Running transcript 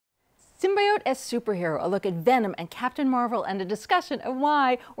Symbiote as superhero, a look at Venom and Captain Marvel, and a discussion of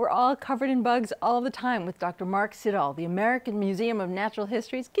why we're all covered in bugs all the time with Dr. Mark Siddall, the American Museum of Natural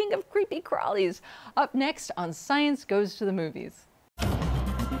History's king of creepy crawlies. Up next on Science Goes to the Movies.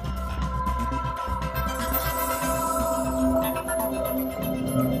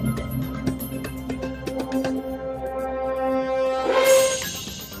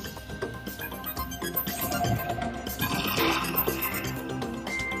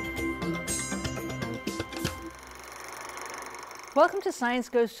 Welcome to Science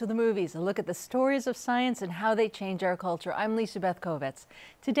Goes to the Movies, a look at the stories of science and how they change our culture. I'm Lisa Beth Kovets.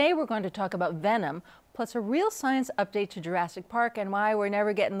 Today we're going to talk about Venom, plus a real science update to Jurassic Park and why we're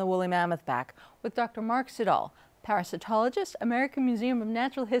never getting the Woolly Mammoth back, with Dr. Mark Siddall, parasitologist, American Museum of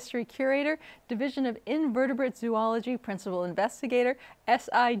Natural History curator, Division of Invertebrate Zoology principal investigator,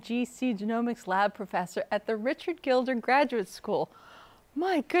 SIGC Genomics lab professor at the Richard Gilder Graduate School.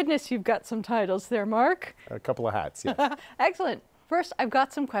 My goodness, you've got some titles there, Mark. A couple of hats, yes. Excellent. First, I've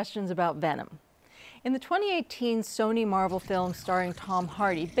got some questions about Venom. In the 2018 Sony Marvel film starring Tom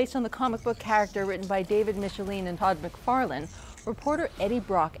Hardy, based on the comic book character written by David Michelinie and Todd McFarlane, reporter Eddie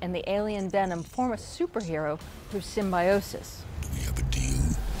Brock and the alien Venom form a superhero through symbiosis. We have a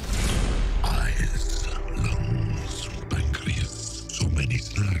deal. Eyes, lungs, pancreas, so many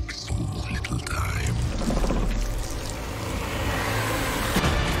snacks, so little time.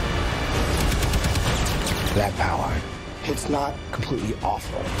 That power, it's not completely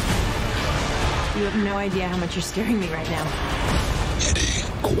awful. You have no idea how much you're scaring me right now. Eddie,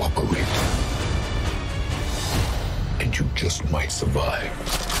 cooperate. And you just might survive.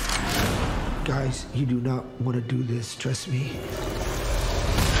 Guys, you do not want to do this, trust me.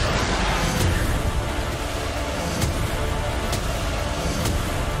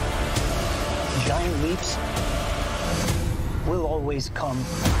 Giant leaps will always come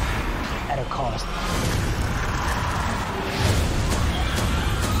at a cost.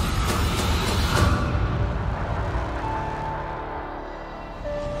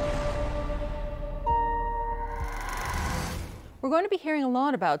 We're going to be hearing a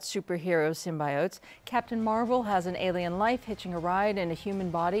lot about superhero symbiotes. Captain Marvel has an alien life hitching a ride in a human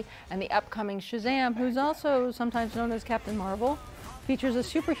body, and the upcoming Shazam, who's also sometimes known as Captain Marvel, features a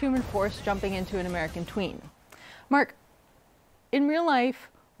superhuman force jumping into an American tween. Mark, in real life,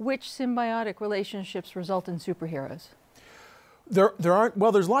 which symbiotic relationships result in superheroes? There aren't,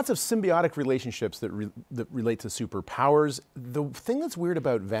 well, there's lots of symbiotic relationships that relate to superpowers. The thing that's weird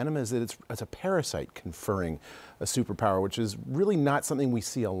about Venom is that it's a parasite conferring a superpower, which is really not something we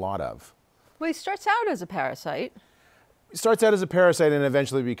see a lot of. Well, he starts out as a parasite. He starts out as a parasite and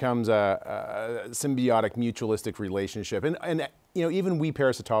eventually becomes a symbiotic mutualistic relationship. And you know, even we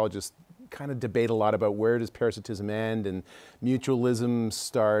parasitologists kind of debate a lot about where does parasitism end and mutualism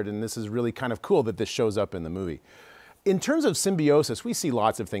start, and this is really kind of cool that this shows up in the movie. In terms of symbiosis, we see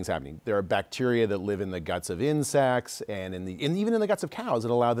lots of things happening. There are bacteria that live in the guts of insects and even in the guts of cows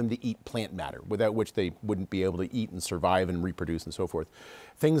that allow them to eat plant matter, without which they wouldn't be able to eat and survive and reproduce and so forth.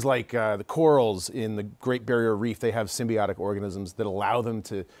 Things like the corals in the Great Barrier Reef, they have symbiotic organisms that allow them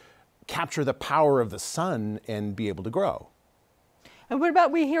to capture the power of the sun and be able to grow. And what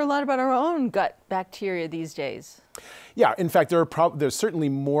about, we hear a lot about our own gut bacteria these days. Yeah, in fact, there's certainly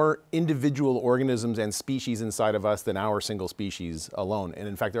more individual organisms and species inside of us than our single species alone. And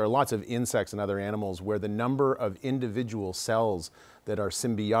in fact, there are lots of insects and other animals where the number of individual cells that are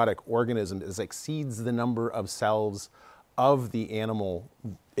symbiotic organisms exceeds the number of cells of the animal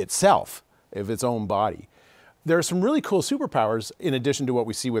itself, of its own body. There are some really cool superpowers, in addition to what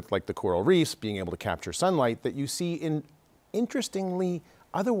we see with like the coral reefs, being able to capture sunlight, that you see in interestingly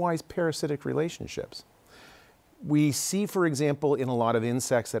otherwise parasitic relationships. We see, for example, in a lot of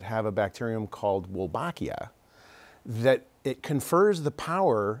insects that have a bacterium called Wolbachia, that it confers the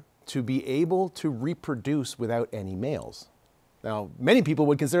power to be able to reproduce without any males. Now, many people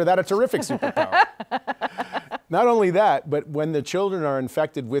would consider that a terrific superpower. Not only that, but when the children are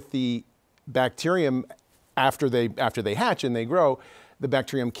infected with the bacterium after they hatch and they grow, the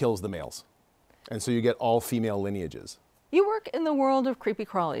bacterium kills the males. And so you get all female lineages. You work in the world of creepy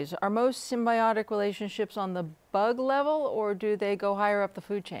crawlies. Are most symbiotic relationships on the bug level, or do they go higher up the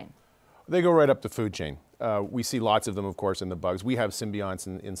food chain? They go right up the food chain. We see lots of them, of course, in the bugs. We have symbionts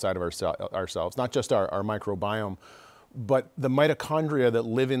inside of ourselves, not just our microbiome, but the mitochondria that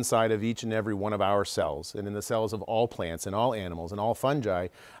live inside of each and every one of our cells, and in the cells of all plants and all animals and all fungi,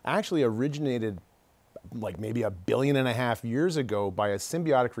 actually originated like maybe 1.5 billion years ago by a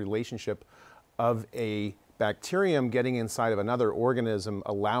symbiotic relationship of a bacterium getting inside of another organism,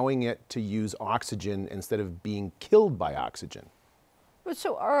 allowing it to use oxygen instead of being killed by oxygen.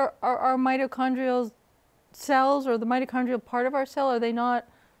 So are mitochondrial cells, or the mitochondrial part of our cell, are they not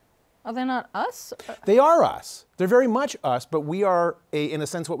us? They are us. They're very much us, but we are, in a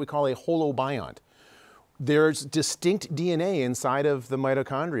sense, what we call a holobiont. There's distinct DNA inside of the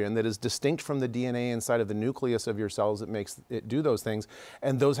mitochondrion that is distinct from the DNA inside of the nucleus of your cells that makes it do those things.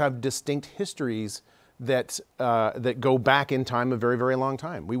 And those have distinct histories that go back in time a very, very long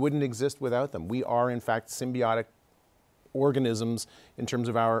time. We wouldn't exist without them. We are, in fact, symbiotic organisms in terms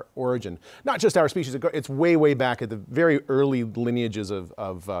of our origin. Not just our species, it's way, way back at the very early lineages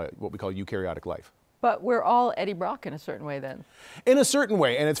of what we call eukaryotic life. But we're all Eddie Brock in a certain way then. In a certain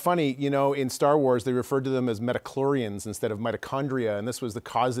way, and it's funny, you know, in Star Wars they referred to them as metachlorians instead of mitochondria, and this was the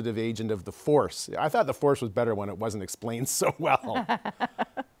causative agent of the Force. I thought the Force was better when it wasn't explained so well.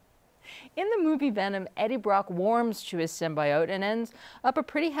 In the movie Venom, Eddie Brock warms to his symbiote and ends up a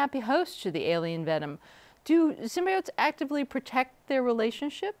pretty happy host to the alien Venom. Do symbiotes actively protect their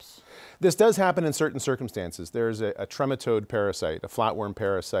relationships? This does happen in certain circumstances. There's a trematode parasite, a flatworm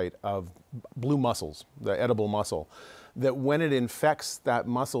parasite of blue mussels, the edible mussel, that when it infects that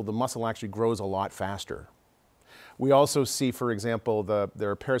mussel, the mussel actually grows a lot faster. We also see, for example, there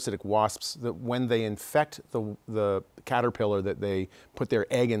are parasitic wasps that when they infect the caterpillar that they put their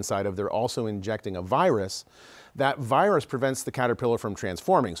egg inside of, they're also injecting a virus. That virus prevents the caterpillar from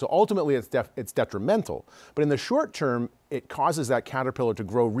transforming. So ultimately it's detrimental. But in the short term, it causes that caterpillar to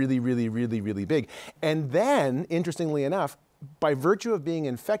grow really, really, really, really big. And then, interestingly enough, by virtue of being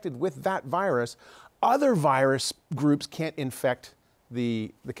infected with that virus, other virus groups can't infect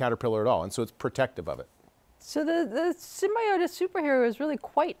the caterpillar at all. And so it's protective of it. So the symbiote superhero is really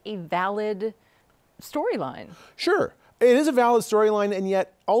quite a valid storyline. Sure. It is a valid storyline, and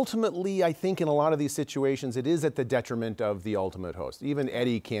yet ultimately, I think in a lot of these situations, it is at the detriment of the ultimate host. Even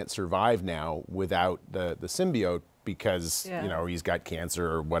Eddie can't survive now without the symbiote because you know, he's got cancer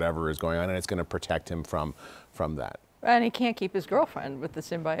or whatever is going on, and it's going to protect him from that. And he can't keep his girlfriend with the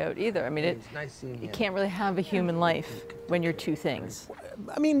symbiote either. I mean, you can't really have a human life when you're two things.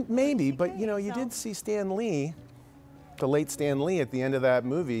 I mean, maybe, but you know, you did see Stan Lee, the late Stan Lee, at the end of that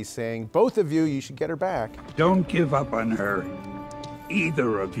movie saying, both of you, you should get her back. Don't give up on her.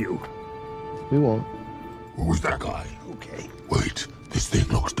 Either of you. We won't. Who's that guy? Okay. Wait, this thing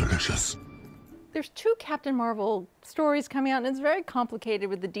looks delicious. There's two Captain Marvel stories coming out, and it's very complicated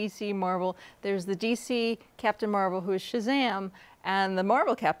with the DC Marvel. There's the DC Captain Marvel, who is Shazam, and the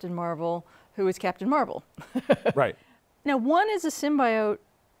Marvel Captain Marvel, who is Captain Marvel. Right. Now, one is a symbiote,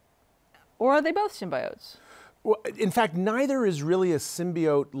 or are they both symbiotes? Well, in fact, neither is really a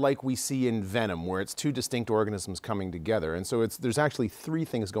symbiote like we see in Venom, where it's two distinct organisms coming together. And so there's actually three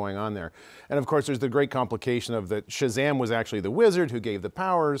things going on there. And of course, there's the great complication of that Shazam was actually the wizard who gave the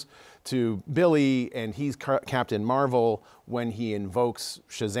powers to Billy, and he's Captain Marvel when he invokes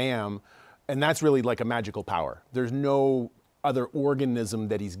Shazam. And that's really like a magical power. There's no other organism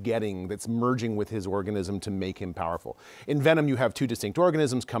that he's getting that's merging with his organism to make him powerful. In Venom, you have two distinct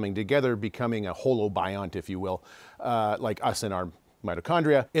organisms coming together, becoming a holobiont, if you will, like us in our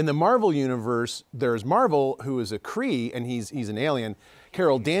mitochondria. In the Marvel universe, there's Marvel, who is a Kree, and he's an alien.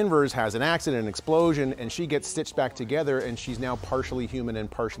 Carol Danvers has an accident, an explosion, and she gets stitched back together, and she's now partially human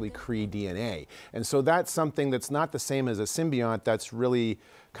and partially Kree DNA. And so that's something that's not the same as a symbiont, that's really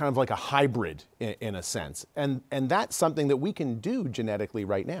kind of like a hybrid in a sense. And that's something that we can do genetically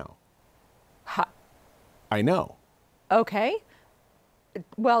right now. I know. Okay.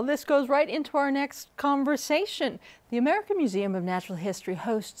 Well, this goes right into our next conversation. The American Museum of Natural History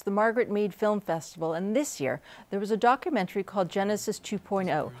hosts the Margaret Mead Film Festival, and this year there was a documentary called Genesis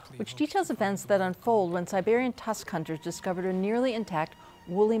 2.0, which details events that unfold when Siberian tusk hunters discovered a nearly intact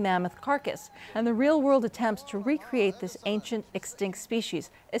woolly mammoth carcass, and the real-world attempts to recreate this ancient extinct species.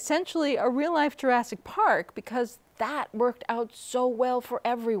 Essentially a real-life Jurassic Park, because that worked out so well for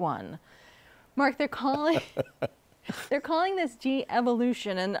everyone. Mark, they're calling this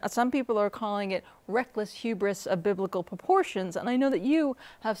de-evolution, and some people are calling it reckless hubris of biblical proportions, and I know that you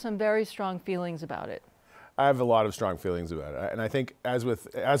have some very strong feelings about it. I have a lot of strong feelings about it. And I think as with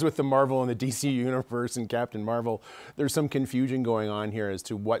the Marvel and the DC universe and Captain Marvel, there's some confusion going on here as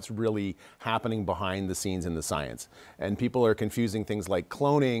to what's really happening behind the scenes in the science. And people are confusing things like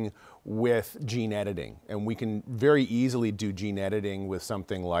cloning with gene editing. And we can very easily do gene editing with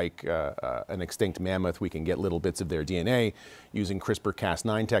something like an extinct mammoth. We can get little bits of their DNA. Using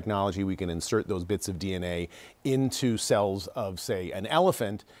CRISPR-Cas9 technology, we can insert those bits of DNA into cells of, say, an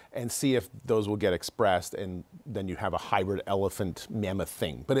elephant and see if those will get expressed, and then you have a hybrid elephant-mammoth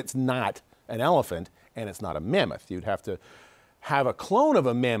thing. But it's not an elephant, and it's not a mammoth. You'd have to have a clone of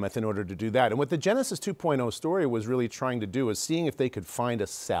a mammoth in order to do that. And what the Genesis 2.0 story was really trying to do is seeing if they could find a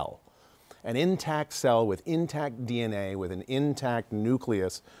cell, an intact cell with intact DNA, with an intact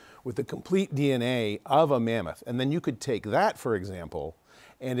nucleus, with the complete DNA of a mammoth. And then you could take that, for example,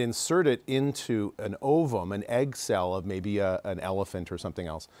 and insert it into an ovum, an egg cell of maybe an elephant or something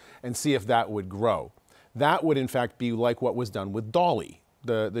else, and see if that would grow. That would in fact be like what was done with Dolly,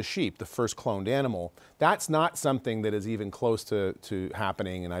 the sheep, the first cloned animal. That's not something that is even close to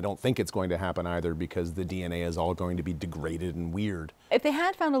happening, and I don't think it's going to happen either, because the DNA is all going to be degraded and weird. If they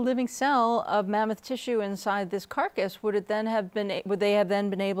had found a living cell of mammoth tissue inside this carcass, would they have then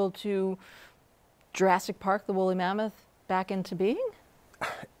been able to Jurassic Park the woolly mammoth back into being?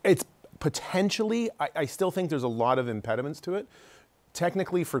 It's potentially, I still think there's a lot of impediments to it.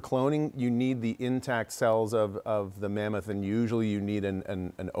 Technically, for cloning, you need the intact cells of the mammoth, and usually you need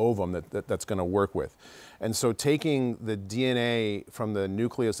an ovum that's going to work with. And so taking the DNA from the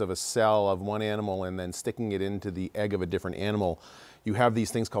nucleus of a cell of one animal and then sticking it into the egg of a different animal, you have these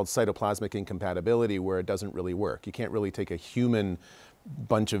things called cytoplasmic incompatibility, where it doesn't really work. You can't really take a human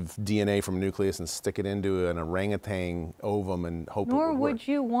bunch of DNA from a nucleus and stick it into an orangutan ovum and hope it would work. Nor would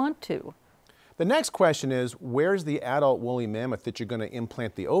you want to. The next question is, where's the adult woolly mammoth that you're going to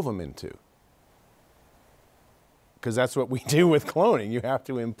implant the ovum into? Because that's what we do with cloning. You have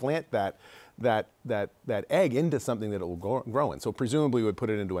to implant that egg into something that it will grow in. So presumably we would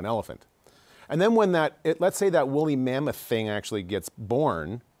put it into an elephant. And then when let's say that woolly mammoth thing actually gets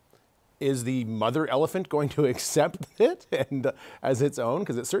born, is the mother elephant going to accept it as its own?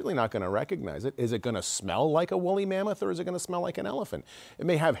 Because it's certainly not going to recognize it. Is it going to smell like a woolly mammoth, or is it going to smell like an elephant? It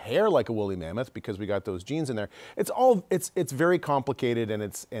may have hair like a woolly mammoth because we got those genes in there. It's very complicated, and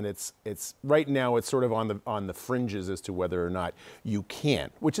it's right now it's sort of on the fringes as to whether or not you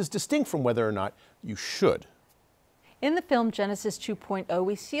can, which is distinct from whether or not you should. In the film Genesis 2.0,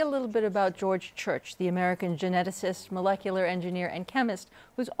 we see a little bit about George Church, the American geneticist, molecular engineer, and chemist,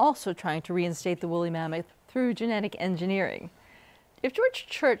 who's also trying to reinstate the woolly mammoth through genetic engineering. If George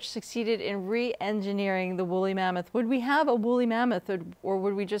Church succeeded in re-engineering the woolly mammoth, would we have a woolly mammoth, or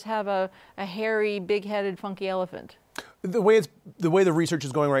would we just have a hairy, big-headed, funky elephant? The way the research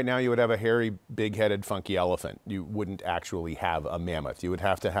is going right now, you would have a hairy, big-headed, funky elephant. You wouldn't actually have a mammoth. You would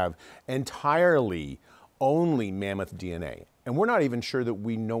have to have entirely only mammoth DNA. And we're not even sure that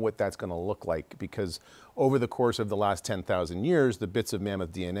we know what that's going to look like, because over the course of the last 10,000 years, the bits of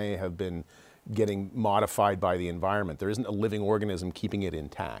mammoth DNA have been getting modified by the environment. There isn't a living organism keeping it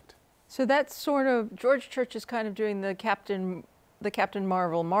intact. So that's sort of, George Church is kind of doing the Captain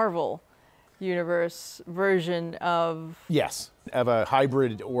Marvel universe version of... Yes, of a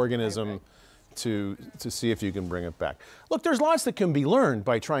hybrid organism to see if you can bring it back. Look, there's lots that can be learned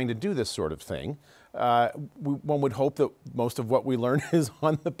by trying to do this sort of thing. One would hope that most of what we learn is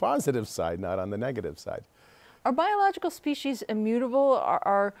on the positive side, not on the negative side. Are biological species immutable?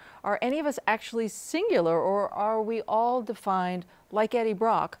 Are any of us actually singular, or are we all defined, like Eddie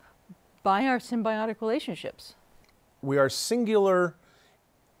Brock, by our symbiotic relationships? We are singular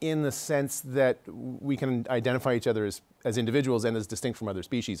in the sense that we can identify each other as individuals and as distinct from other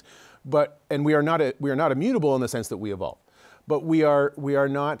species, and we are not immutable in the sense that we evolve. But we are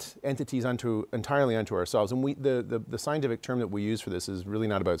not entities entirely unto ourselves. And the scientific term that we use for this is really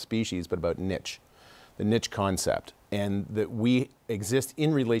not about species, but about niche, the niche concept, and that we exist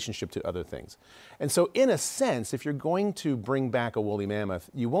in relationship to other things. And so in a sense, if you're going to bring back a woolly mammoth,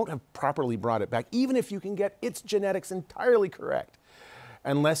 you won't have properly brought it back, even if you can get its genetics entirely correct,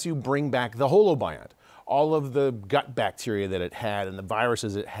 unless you bring back the holobiont. All of the gut bacteria that it had, and the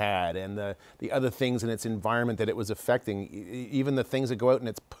viruses it had, and the other things in its environment that it was affecting, even the things that go out in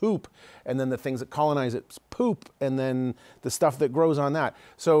its poop, and then the things that colonize its poop, and then the stuff that grows on that.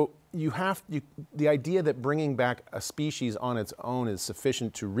 So the idea that bringing back a species on its own is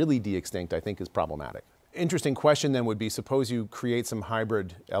sufficient to really de-extinct, I think, is problematic. Interesting question then would be, suppose you create some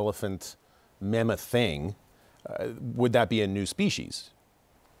hybrid elephant mammoth thing, would that be a new species?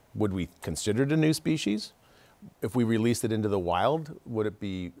 Would we consider it a new species? If we released it into the wild, it would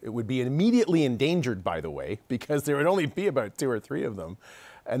be immediately endangered, by the way, because there would only be about 2 or 3 of them.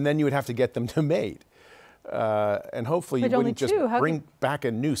 And then you would have to get them to mate. And hopefully you wouldn't just bring back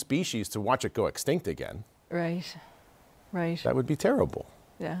a new species to watch it go extinct again. Right, right. That would be terrible.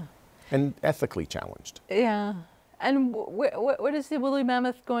 Yeah. And ethically challenged. Yeah. And what is the woolly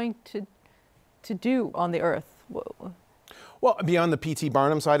mammoth going to do on the Earth? Well, beyond the P.T.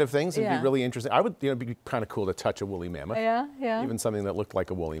 Barnum side of things, it'd be really interesting. It'd be kind of cool to touch a woolly mammoth. Yeah, yeah. Even something that looked like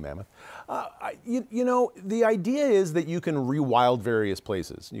a woolly mammoth. You know, the idea is that you can rewild various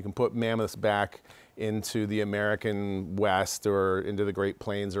places. You can put mammoths back into the American West or into the Great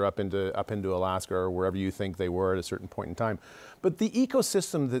Plains or up into Alaska or wherever you think they were at a certain point in time. But the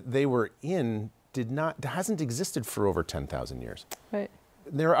ecosystem that they were in hasn't existed for over 10,000 years. Right.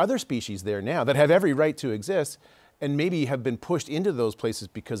 There are other species there now that have every right to exist and maybe have been pushed into those places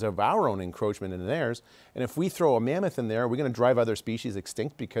because of our own encroachment into theirs. And if we throw a mammoth in there, are we going to drive other species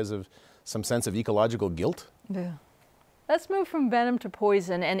extinct because of some sense of ecological guilt? Yeah. Let's move from venom to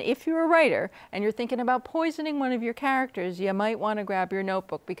poison. And if you're a writer and you're thinking about poisoning one of your characters, you might want to grab your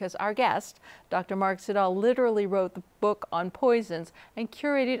notebook, because our guest, Dr. Mark Siddall, literally wrote the book on poisons and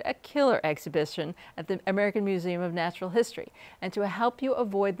curated a killer exhibition at the American Museum of Natural History. And to help you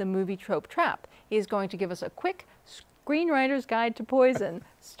avoid the movie trope trap, he's going to give us a quick screenwriter's guide to poison,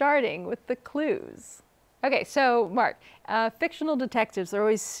 starting with the clues. Okay, so Mark, fictional detectives, they're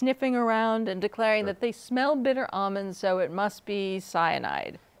always sniffing around and declaring that they smell bitter almonds, so it must be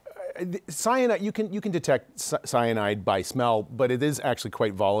cyanide. Cyanide, you can detect cyanide by smell, but it is actually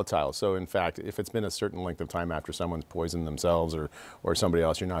quite volatile. So in fact, if it's been a certain length of time after someone's poisoned themselves or somebody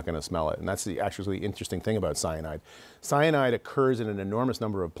else, you're not going to smell it. And that's the actually interesting thing about cyanide. Cyanide occurs in an enormous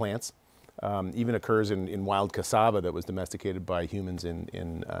number of plants. Even occurs in wild cassava that was domesticated by humans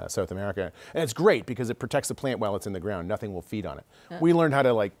in South America. And it's great because it protects the plant while it's in the ground. Nothing will feed on it. We learned how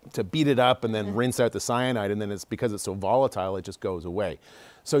to beat it up and then rinse out the cyanide, and then because it's so volatile, it just goes away.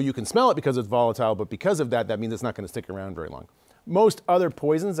 So you can smell it because it's volatile, but because of that, that means it's not going to stick around very long. Most other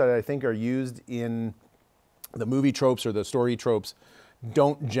poisons that I think are used in the movie tropes or the story tropes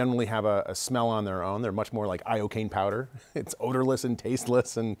don't generally have a smell on their own. They're much more like iocane powder. It's odorless and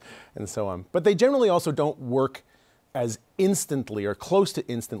tasteless and so on. But they generally also don't work as instantly or close to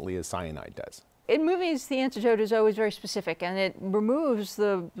instantly as cyanide does. In movies, the antidote is always very specific, and it removes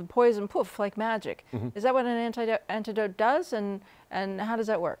the poison poof like magic. Is that what an antidote does, and how does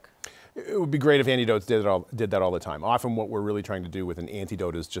that work? It would be great if antidotes did that all the time. Often what we're really trying to do with an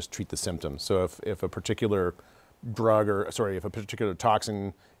antidote is just treat the symptoms. So if a particular drug if a particular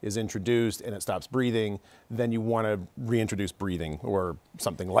toxin is introduced and it stops breathing, then you want to reintroduce breathing or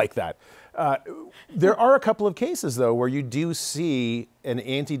something like that. There are a couple of cases, though, where you do see an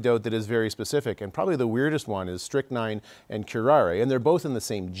antidote that is very specific, and probably the weirdest one is strychnine and curare, and they're both in the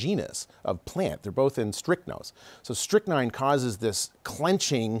same genus of plant. They're both in strychnos. So strychnine causes this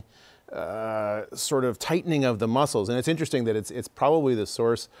clenching, sort of tightening of the muscles, and it's interesting that it's probably the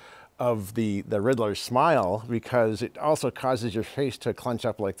source of the Riddler's smile, because it also causes your face to clench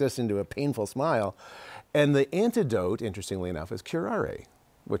up like this into a painful smile. And the antidote, interestingly enough, is curare,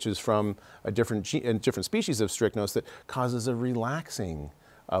 which is from a different species of strychnos that causes a relaxing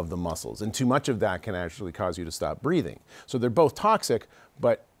of the muscles. And too much of that can actually cause you to stop breathing. So they're both toxic,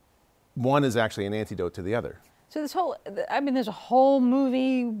 but one is actually an antidote to the other. So there's a whole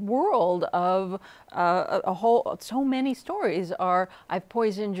movie world of so many stories are, I've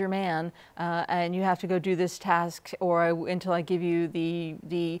poisoned your man, and you have to go do this task, until I give you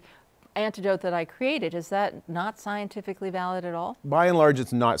the antidote that I created. Is that not scientifically valid at all? By and large,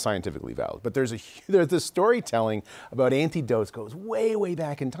 it's not scientifically valid, but there's the storytelling about antidotes goes way, way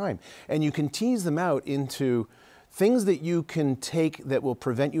back in time, and you can tease them out into things that you can take that will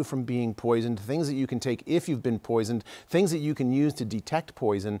prevent you from being poisoned, things that you can take if you've been poisoned, things that you can use to detect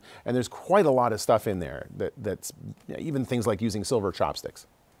poison, and there's quite a lot of stuff in there that's even things like using silver chopsticks.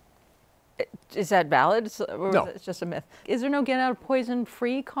 Is that valid, or No. is it just a myth? Is there no get out of poison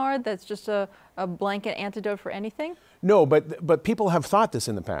free card that's just a blanket antidote for anything? No, but people have thought this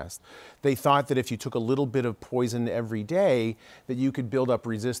in the past. They thought that if you took a little bit of poison every day, that you could build up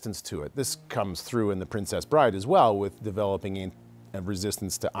resistance to it. This comes through in The Princess Bride as well, with developing a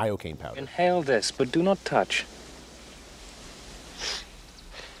resistance to iocane powder. Inhale this, but do not touch.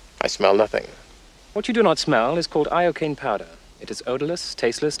 I smell nothing. What you do not smell is called iocane powder. It is odorless,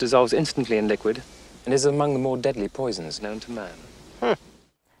 tasteless, dissolves instantly in liquid, and is among the more deadly poisons known to man.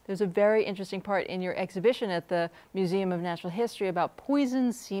 There's a very interesting part in your exhibition at the Museum of Natural History about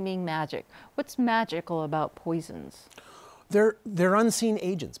poisons seeming magic. What's magical about poisons? They're unseen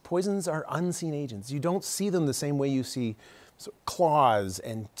agents. Poisons are unseen agents. You don't see them the same way you see claws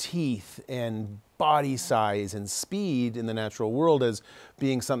and teeth and body size and speed in the natural world as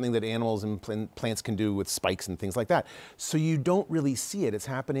being something that animals and plants can do with spikes and things like that. So you don't really see it. It's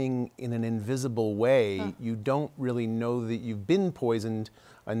happening in an invisible way. You don't really know that you've been poisoned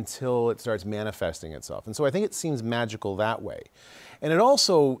until it starts manifesting itself. And so I think it seems magical that way. And it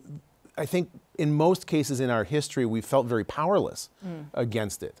also, I think in most cases in our history, we felt very powerless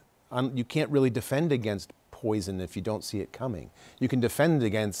against it. You can't really defend against poison if you don't see it coming. You can defend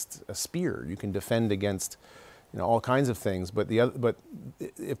against a spear. You can defend against you know, all kinds of things. But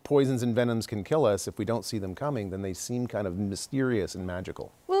if poisons and venoms can kill us, if we don't see them coming, then they seem kind of mysterious and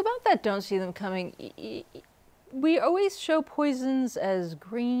magical. Well, about that don't see them coming, we always show poisons as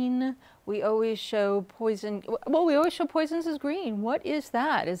green. We always show poisons as green. What is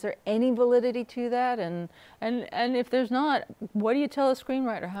that? Is there any validity to that? And if there's not, what do you tell a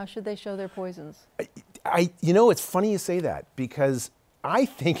screenwriter? How should they show their poisons? You know, it's funny you say that, because I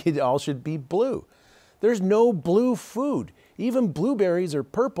think it all should be blue. There's no blue food. Even blueberries are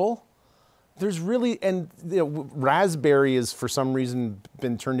purple. There's really, and you know, raspberry is for some reason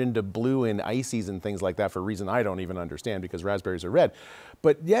been turned into blue in ices and things like that for a reason I don't even understand, because raspberries are red.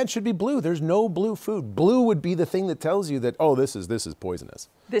 But yeah, it should be blue. There's no blue food. Blue would be the thing that tells you that, oh, this is poisonous.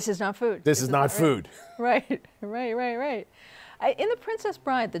 This is not food. This is not food. Right. In The Princess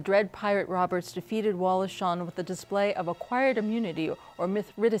Bride, the dread pirate Roberts defeated Wallace Shawn with the display of acquired immunity, or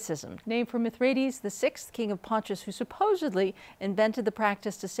Mithridatism, named for Mithridates, the sixth king of Pontus, who supposedly invented the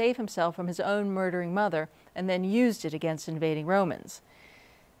practice to save himself from his own murdering mother, and then used it against invading Romans.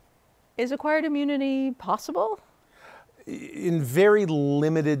 Is acquired immunity possible? In very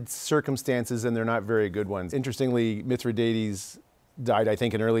limited circumstances, and they're not very good ones. Interestingly, Mithridates died, I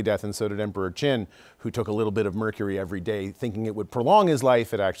think, an early death, and so did Emperor Qin, who took a little bit of mercury every day, thinking it would prolong his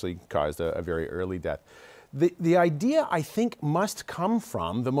life. It actually caused a very early death. The idea, I think, must come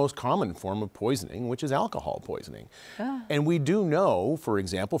from the most common form of poisoning, which is alcohol poisoning. And we do know, for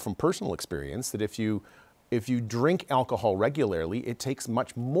example, from personal experience, that if you drink alcohol regularly, it takes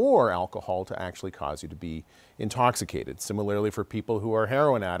much more alcohol to actually cause you to be intoxicated. Similarly, for people who are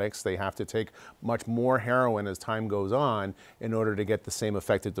heroin addicts, they have to take much more heroin as time goes on in order to get the same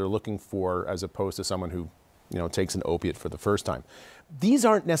effect that they're looking for, as opposed to someone who, you know, takes an opiate for the first time. These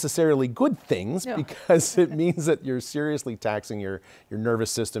aren't necessarily good things, because it means that you're seriously taxing your nervous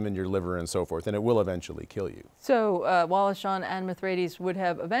system and your liver and so forth, and it will eventually kill you. So Wallace Shawn and Mithridates would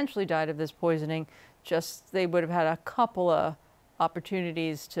have eventually died of this poisoning, just they would have had a couple of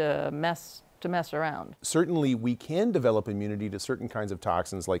opportunities to mess around. Certainly we can develop immunity to certain kinds of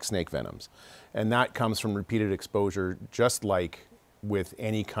toxins like snake venoms, and that comes from repeated exposure, just like with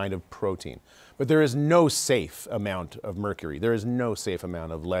any kind of protein. But there is no safe amount of mercury. There is no safe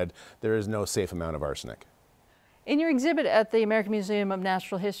amount of lead. There is no safe amount of arsenic. In your exhibit at the American Museum of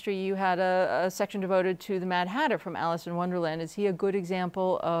Natural History, you had a section devoted to the Mad Hatter from Alice in Wonderland. Is he a good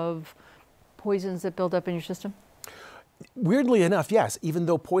example of poisons that build up in your system? Weirdly enough, yes, even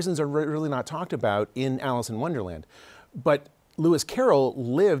though poisons are really not talked about in Alice in Wonderland. But Lewis Carroll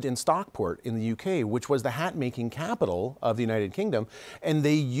lived in Stockport in the UK, which was the hat-making capital of the United Kingdom, and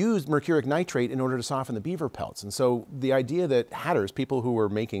they used mercuric nitrate in order to soften the beaver pelts. And so the idea that hatters, people who were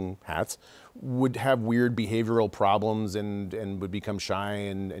making hats, would have weird behavioral problems and would become shy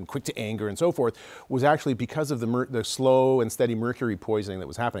and quick to anger and so forth was actually because of the slow and steady mercury poisoning that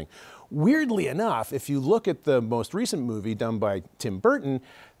was happening. Weirdly enough, if you look at the most recent movie done by Tim Burton,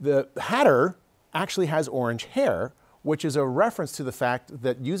 the hatter actually has orange hair, which is a reference to the fact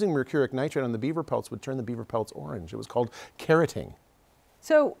that using mercuric nitrate on the beaver pelts would turn the beaver pelts orange. It was called kerating.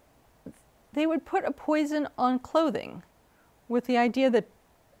 So they would put a poison on clothing with the idea that,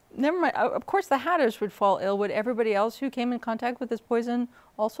 never mind, of course the hatters would fall ill. Would everybody else who came in contact with this poison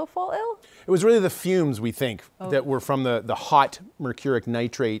also fall ill? It was really the fumes, we think, that were from the hot mercuric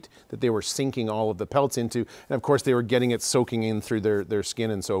nitrate that they were sinking all of the pelts into. And of course they were getting it soaking in through their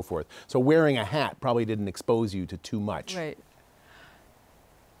skin and so forth. So wearing a hat probably didn't expose you to too much. Right.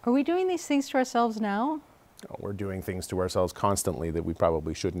 Are we doing these things to ourselves now? Oh, we're doing things to ourselves constantly that we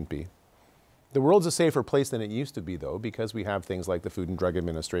probably shouldn't be. The world's a safer place than it used to be, though, because we have things like the Food and Drug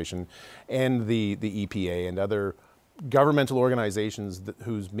Administration and the EPA and other governmental organizations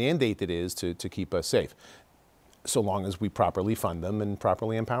whose mandate it is to keep us safe, so long as we properly fund them and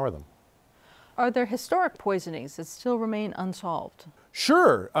properly empower them. Are there historic poisonings that still remain unsolved?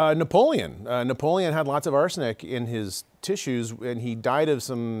 Sure. Napoleon. Napoleon had lots of arsenic in his tissues, and he died of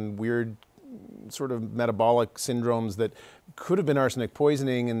some weird sort of metabolic syndromes that could have been arsenic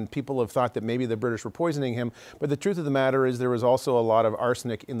poisoning, and people have thought that maybe the British were poisoning him. But the truth of the matter is there was also a lot of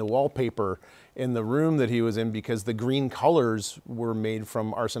arsenic in the wallpaper in the room that he was in, because the green colors were made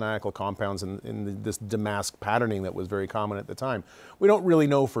from arsenical compounds in this damask patterning that was very common at the time. We don't really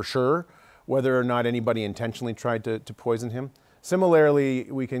know for sure whether or not anybody intentionally tried to poison him. Similarly,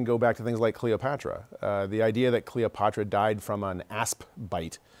 we can go back to things like Cleopatra. The idea that Cleopatra died from an asp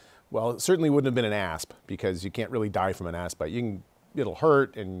bite, well, it certainly wouldn't have been an asp, because you can't really die from an asp bite. You can it'll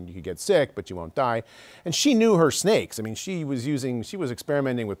hurt and you could get sick, but you won't die. And she knew her snakes. I mean, she was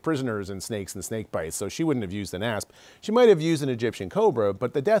experimenting with prisoners and snakes and snake bites, so she wouldn't have used an asp. She might have used an Egyptian cobra,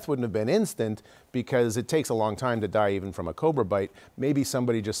 but the death wouldn't have been instant because it takes a long time to die even from a cobra bite. Maybe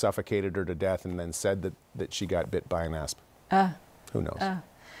somebody just suffocated her to death and then said that she got bit by an asp. Who knows?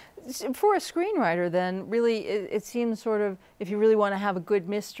 For a screenwriter, then, really, it seems sort of, if you really want to have a good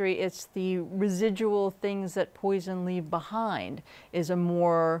mystery, it's the residual things that poison leave behind is a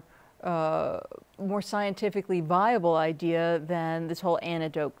more scientifically viable idea than this whole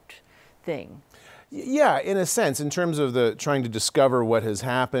antidote thing. Yeah, in a sense, in terms of trying to discover what has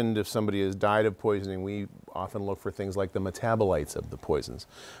happened if somebody has died of poisoning, we often look for things like the metabolites of the poisons,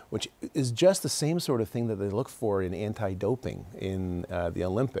 which is just the same sort of thing that they look for in anti-doping in the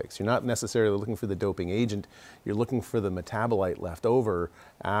Olympics. You're not necessarily looking for the doping agent, you're looking for the metabolite left over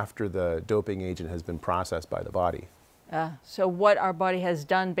after the doping agent has been processed by the body. So what our body has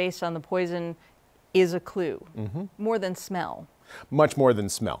done based on the poison is a clue, more than smell. Much more than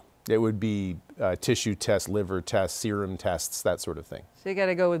smell. It would be tissue tests, liver tests, serum tests, that sort of thing. So you got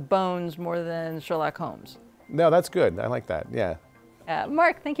to go with bones more than Sherlock Holmes. No, that's good. I like that, yeah.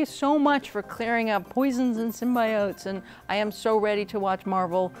 Mark, thank you so much for clearing up poisons and symbiotes, and I am so ready to watch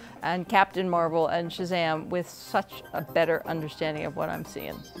Marvel and Captain Marvel and Shazam with such a better understanding of what I'm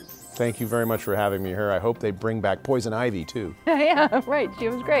seeing. Thank you very much for having me here. I hope they bring back Poison Ivy, too. Yeah, right. She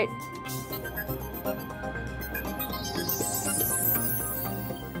was great.